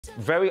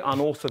Very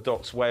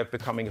unorthodox way of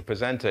becoming a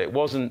presenter. It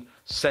wasn't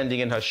sending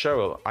in her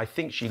show. I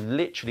think she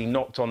literally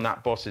knocked on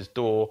that boss's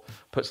door,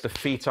 puts the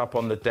feet up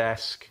on the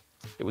desk.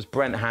 It was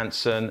Brent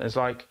Hansen. It's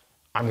like,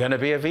 I'm going to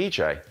be a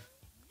VJ.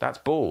 That's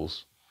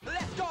balls.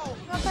 Let's go!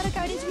 I better go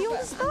and interview all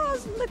the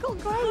stars. Look all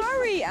great.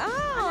 Hurry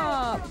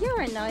up!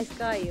 You're a nice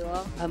guy, you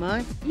are. Am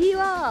I? You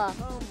are.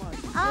 Oh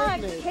my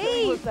goodness,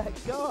 who was that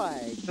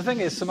guy? The thing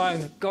is,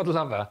 Simone, God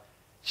love her,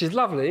 she's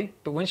lovely,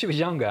 but when she was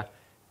younger,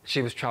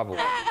 she was trouble.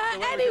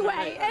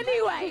 Anyway.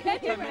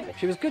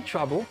 She was good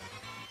trouble,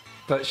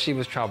 but she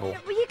was trouble.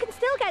 Well, you can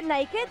still get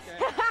naked.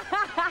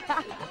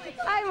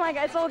 Oh my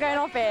God, it's all going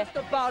off here.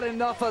 About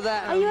enough of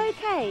that. Are you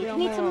okay? Yeah, You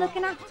need some I'm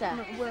looking after.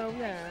 Well,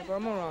 yeah, but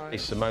I'm all right.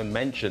 Simone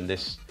mentioned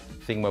this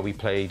thing where we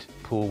played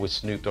pool with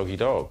Snoop Doggy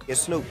Dogg.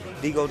 It's Snoop,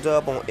 Digo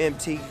Dub on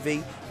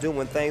MTV,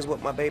 doing things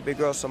with my baby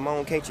girl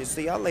Simone. Can't you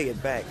see? I lay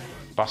it back.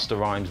 Busta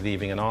Rhymes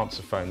leaving an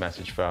answer phone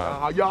message for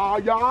her. Yeah.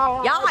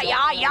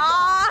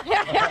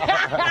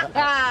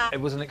 It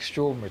was an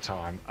extraordinary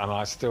time, and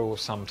I still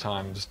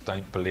sometimes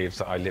don't believe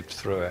that I lived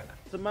through it.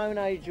 Simone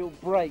Angel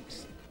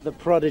breaks the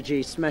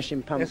Prodigy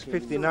Smashing Pumpkins.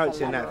 There's 50 notes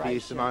in that for you,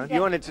 Simone.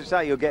 You wanted to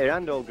say you'll get your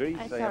hand all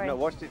greasy. sorry. I've not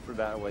watched it for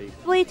about a week.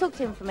 Will you talk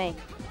to him for me?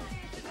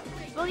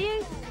 Will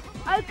you?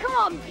 Oh, come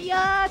on,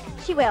 Björk.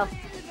 She will.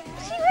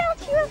 She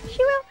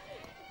will.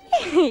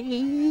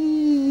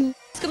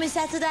 It's coming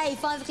Saturday,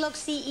 5 o'clock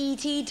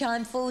CET,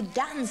 time for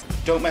dance.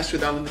 Don't mess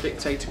with Alan the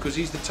Dictator, because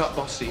he's the top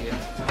boss here.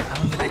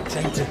 Alan the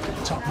Dictator,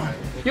 top man.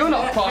 You're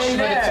not posh with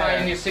a tie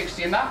in your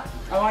 60 and that.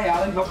 How are you,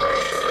 Alan?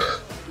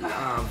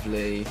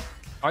 Lovely.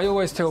 I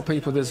always tell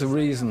people there's a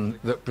reason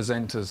that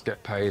presenters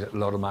get paid a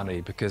lot of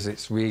money, because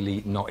it's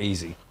really not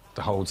easy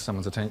to hold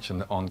someone's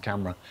attention on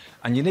camera.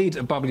 And you need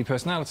a bubbly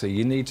personality.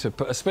 You need to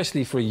put,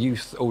 especially for a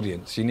youth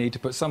audience, you need to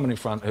put someone in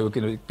front who are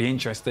going to be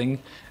interesting,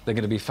 they're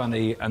going to be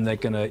funny, and you're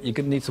going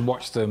to need to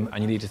watch them,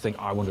 and you need to think,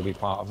 I want to be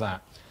part of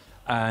that.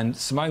 And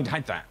Simone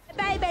had that.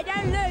 Baby,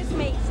 don't lose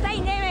me.